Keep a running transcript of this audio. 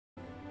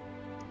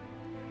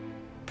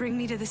Bring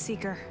me to the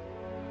Seeker.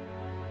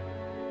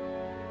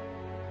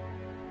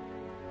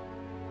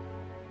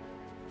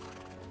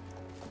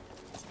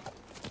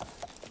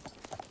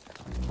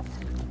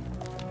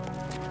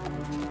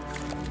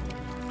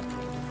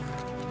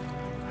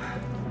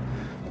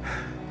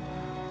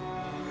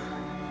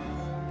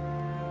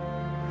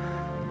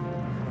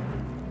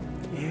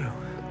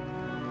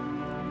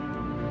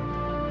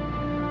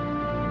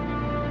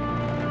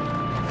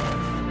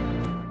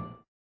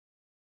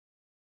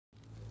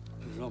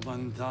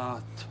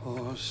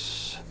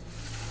 Romandatos,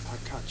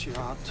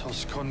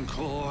 accaciatos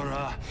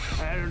concora,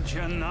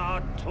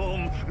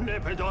 ergenatum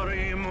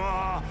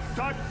lepidorima,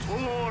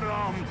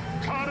 daturum,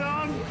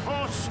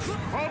 carantos,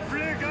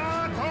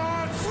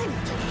 obligatos!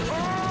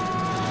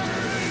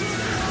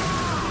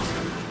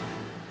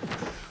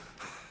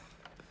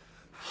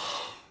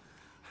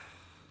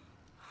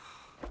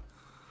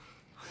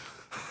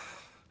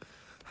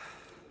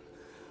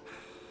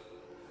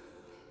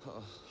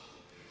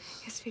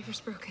 His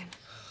fever's broken.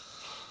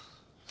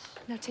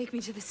 Now take me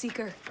to the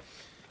Seeker.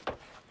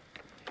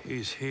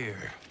 He's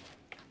here.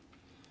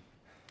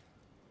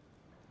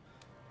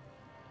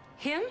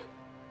 Him?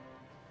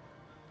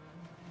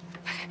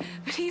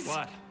 But he's...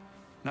 What?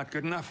 Not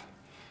good enough?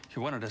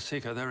 You wanted a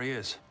Seeker, there he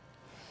is.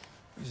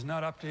 He's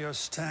not up to your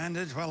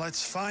standard? Well,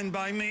 it's fine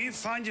by me.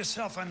 Find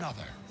yourself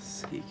another.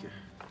 Seeker?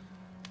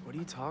 What are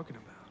you talking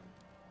about?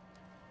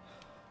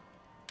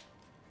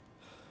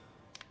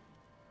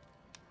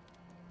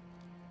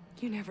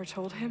 You never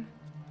told him?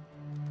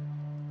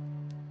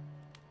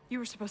 You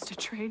were supposed to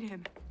train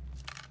him.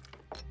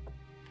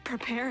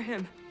 Prepare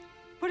him.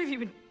 What have you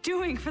been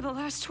doing for the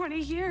last 20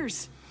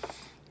 years?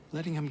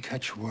 Letting him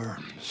catch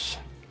worms,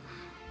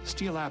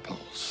 steal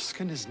apples,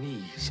 skin his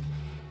knees,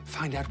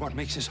 find out what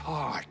makes his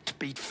heart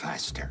beat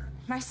faster.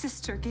 My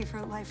sister gave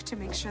her life to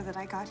make sure that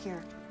I got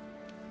here.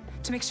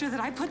 To make sure that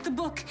I put the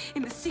book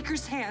in the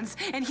Seeker's hands,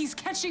 and he's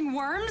catching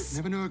worms?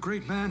 Never knew a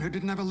great man who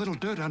didn't have a little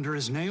dirt under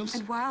his nails?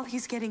 And while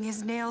he's getting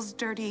his nails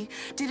dirty,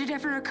 did it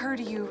ever occur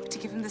to you to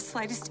give him the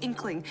slightest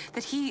inkling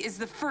that he is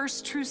the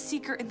first true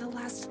Seeker in the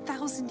last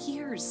 1,000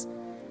 years?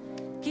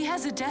 He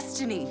has a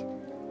destiny.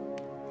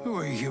 Who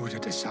are you to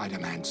decide a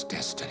man's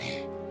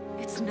destiny?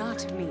 It's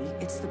not me,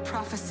 it's the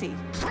prophecy.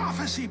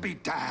 Prophecy be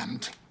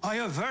damned! I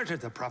averted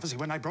the prophecy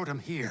when I brought him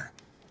here.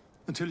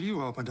 Until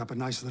you opened up a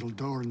nice little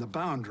door in the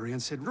boundary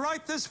and said,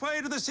 right this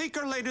way to the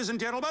Seeker, ladies and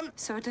gentlemen.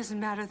 So it doesn't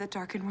matter that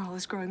Darkenwall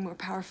is growing more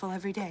powerful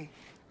every day.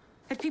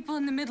 That people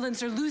in the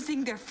Midlands are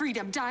losing their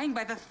freedom, dying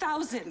by the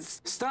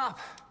thousands. Stop!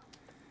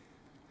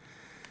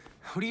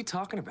 What are you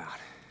talking about?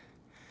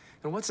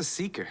 And what's a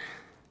Seeker?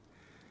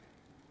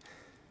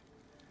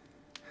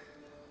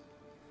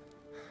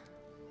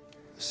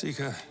 The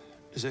Seeker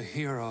is a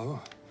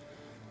hero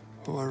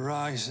who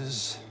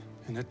arises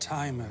in a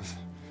time of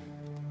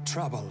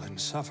trouble and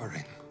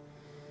suffering,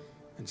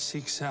 and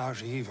seeks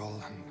out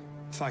evil and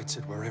fights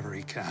it wherever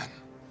he can.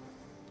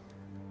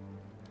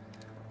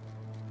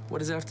 What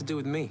does that have to do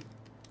with me?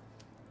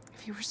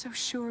 If you were so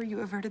sure you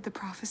averted the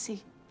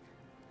prophecy,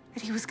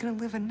 that he was gonna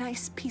live a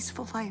nice,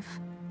 peaceful life,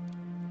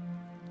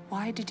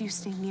 why did you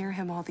stay near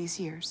him all these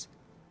years?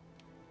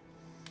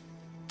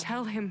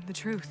 Tell him the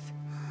truth.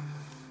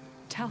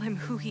 Tell him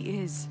who he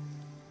is.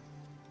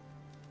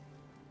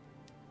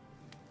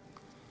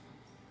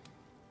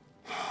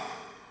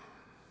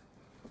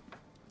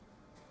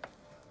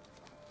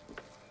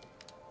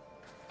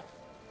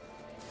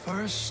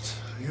 First,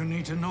 you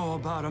need to know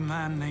about a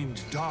man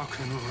named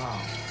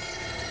Darkenwall.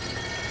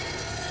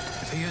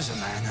 If he is a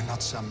man and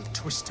not some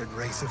twisted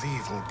wraith of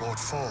evil brought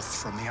forth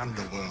from the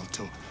underworld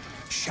to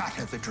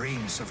shatter the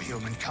dreams of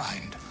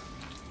humankind.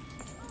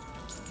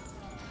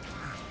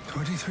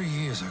 23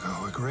 years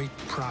ago, a great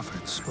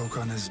prophet spoke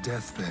on his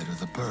deathbed of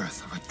the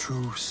birth of a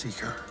true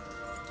Seeker.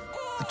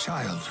 A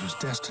child whose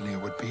destiny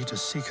would be to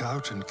seek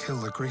out and kill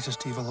the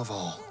greatest evil of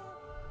all,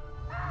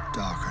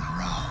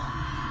 Darkenwall.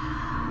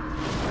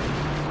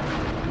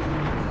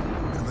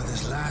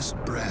 His last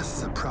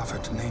breath, the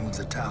prophet named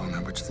the town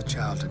in which the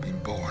child had been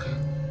born.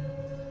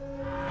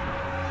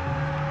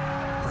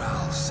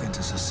 Ral sent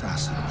his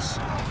assassins.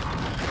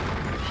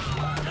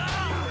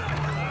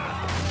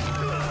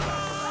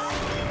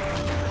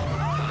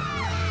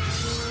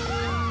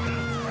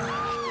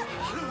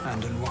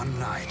 And in one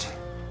night,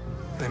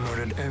 they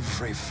murdered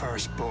every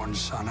firstborn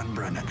son in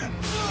Brennenden.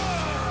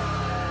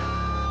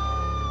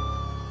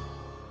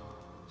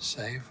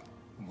 Save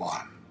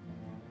one.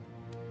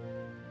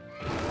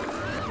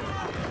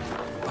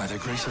 By the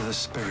grace of the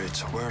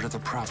spirits, word of the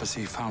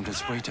prophecy found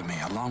its way to me,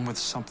 along with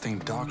something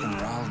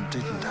Darkenwall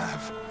didn't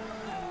have.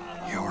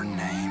 Your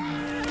name.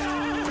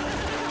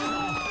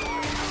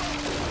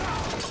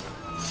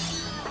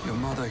 Your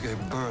mother gave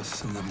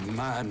birth in the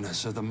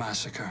madness of the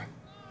massacre.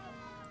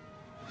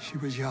 She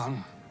was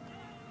young.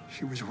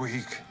 She was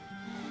weak.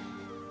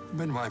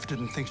 The midwife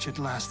didn't think she'd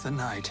last the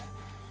night.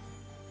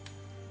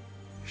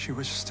 She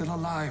was still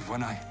alive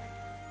when I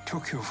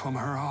took you from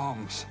her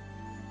arms.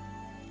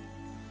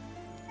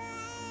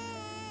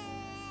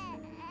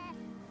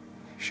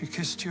 She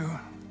kissed you,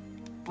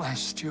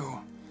 blessed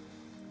you.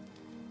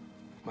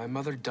 My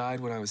mother died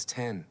when I was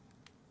 10.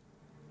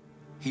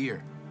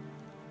 Here,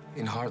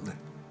 in Heartland.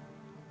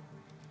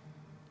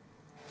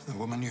 The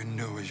woman you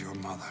knew as your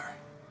mother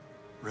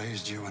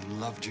raised you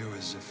and loved you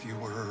as if you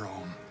were her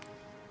own,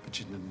 but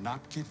she did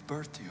not give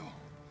birth to you.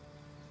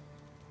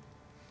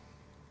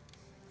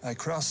 I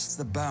crossed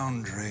the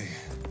boundary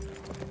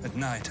at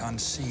night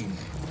unseen,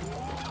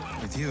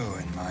 with you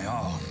in my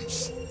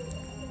arms.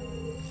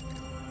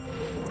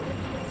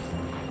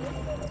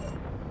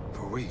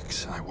 For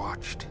weeks, I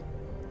watched,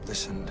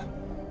 listened,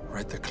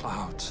 read the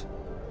clouds,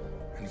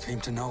 and came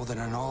to know that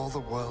in all the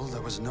world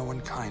there was no one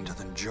kinder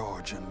than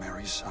George and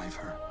Mary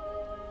Cypher.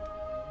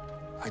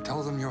 I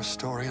told them your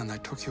story, and they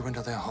took you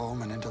into their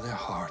home and into their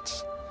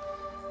hearts.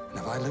 And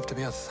if I live to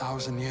be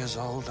 1,000 years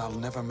old, I'll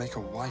never make a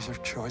wiser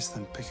choice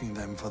than picking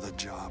them for the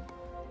job.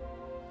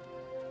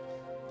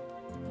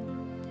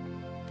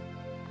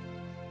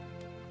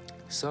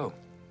 So,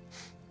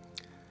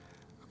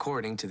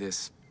 according to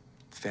this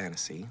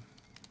fantasy,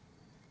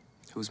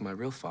 who's my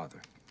real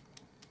father?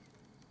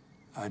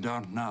 I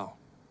don't know.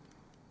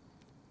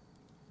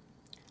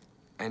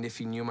 And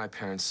if you knew my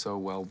parents so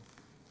well,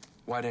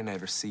 why didn't I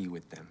ever see you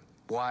with them?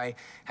 Why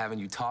haven't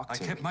you talked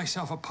to me? I kept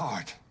myself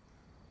apart.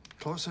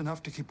 Close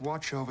enough to keep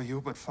watch over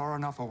you, but far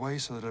enough away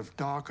so that if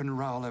Dark and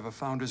Raoul ever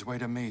found his way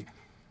to me,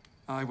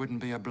 I wouldn't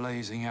be a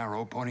blazing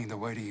arrow pointing the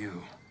way to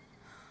you.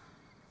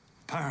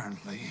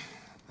 Apparently,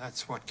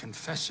 that's what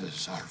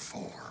confessors are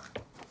for.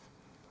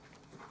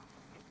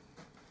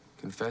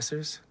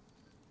 Confessors?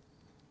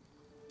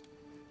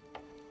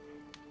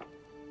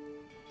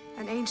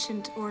 An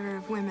ancient order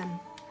of women,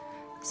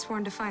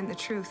 sworn to find the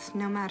truth,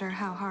 no matter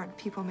how hard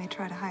people may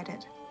try to hide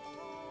it.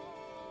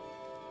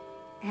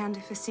 And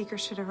if a seeker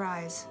should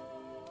arise,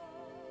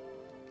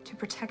 to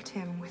protect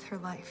him with her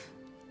life.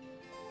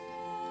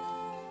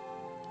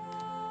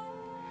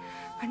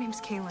 My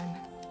name's Kaylin.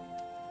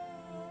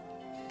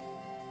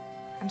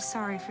 I'm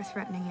sorry for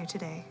threatening you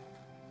today.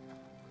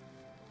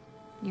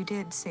 You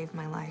did save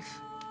my life.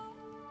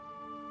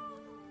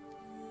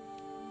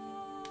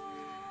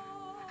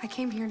 I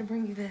came here to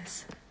bring you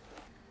this.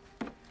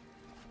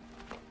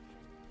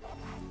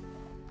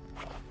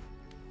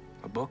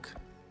 A book?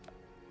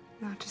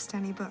 Not just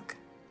any book.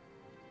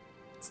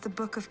 It's the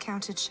Book of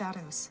Counted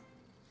Shadows.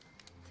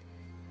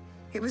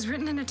 It was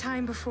written in a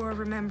time before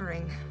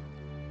remembering.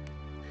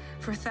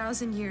 For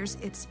 1,000 years,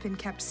 it's been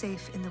kept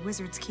safe in the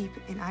Wizard's Keep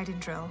in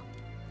Idendrill.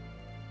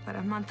 But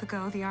a month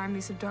ago, the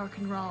armies of Dark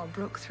and Raoul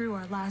broke through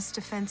our last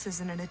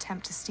defenses in an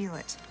attempt to steal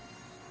it.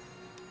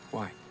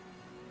 Why?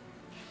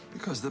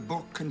 Because the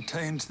book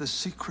contains the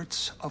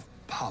secrets of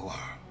power.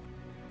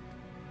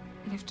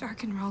 And if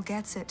Dark and Raoul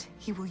gets it,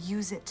 he will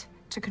use it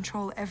to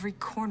control every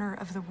corner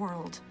of the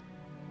world.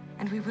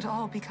 And we would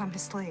all become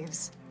his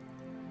slaves.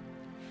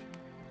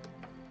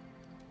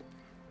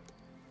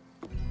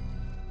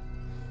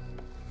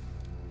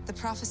 The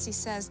prophecy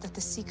says that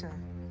the Seeker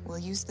will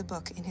use the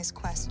book in his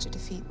quest to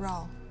defeat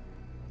Raoul.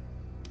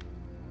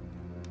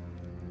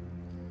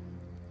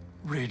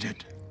 Read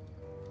it.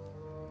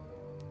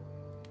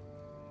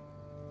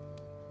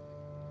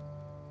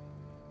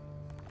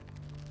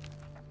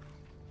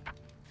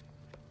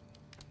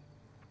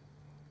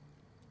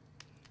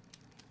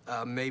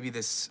 Maybe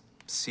this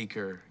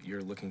seeker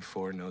you're looking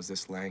for knows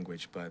this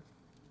language, but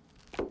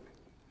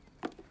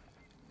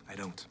I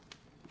don't.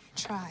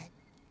 Try.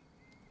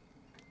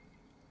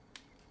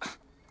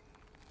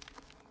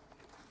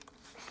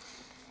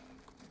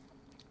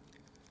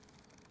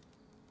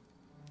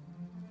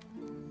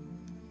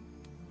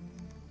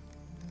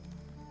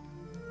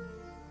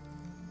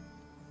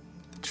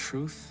 The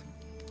truth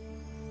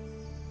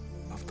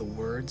of the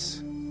words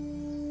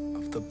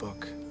of the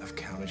Book of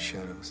Counted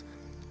Shadows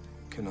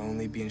can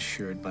only be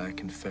ensured by a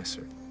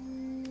confessor.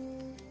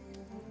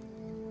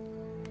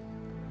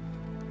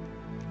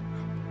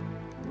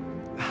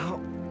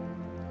 How?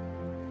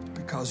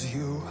 Because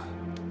you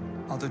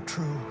are the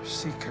true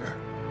seeker.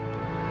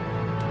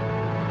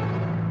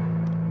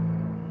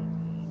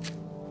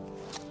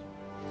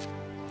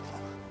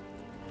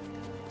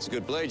 It's a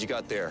good blade you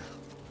got there.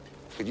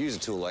 Could use a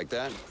tool like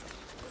that.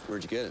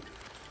 Where'd you get it?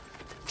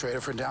 Trader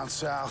from down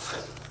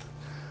south.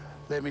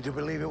 Led me to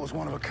believe it was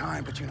one of a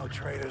kind, but you know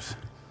traders.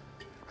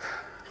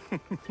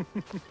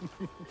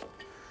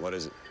 What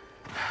is it?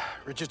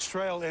 Richard's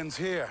trail ends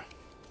here.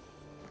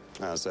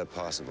 How's that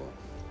possible?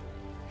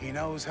 He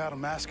knows how to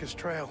mask his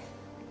trail.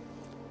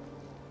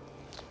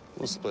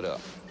 We'll split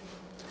up.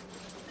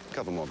 A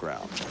couple more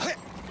ground.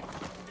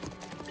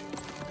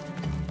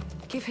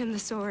 Give him the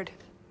sword.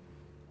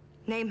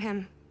 Name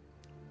him.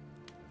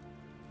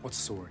 What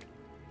sword?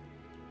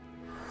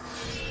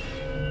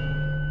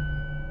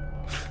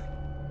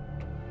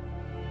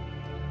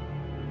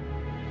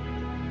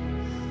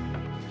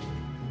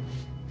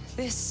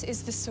 This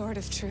is the sword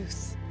of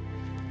truth.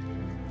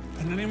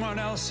 In anyone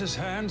else's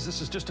hands, this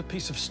is just a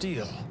piece of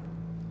steel.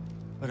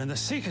 But in the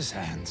Seeker's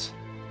hands,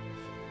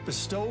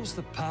 bestows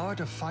the power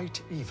to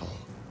fight evil.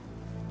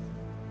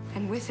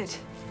 And with it,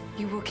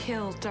 you will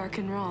kill Dark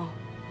and Raoul.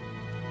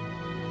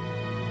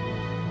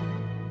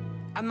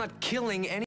 I'm not killing any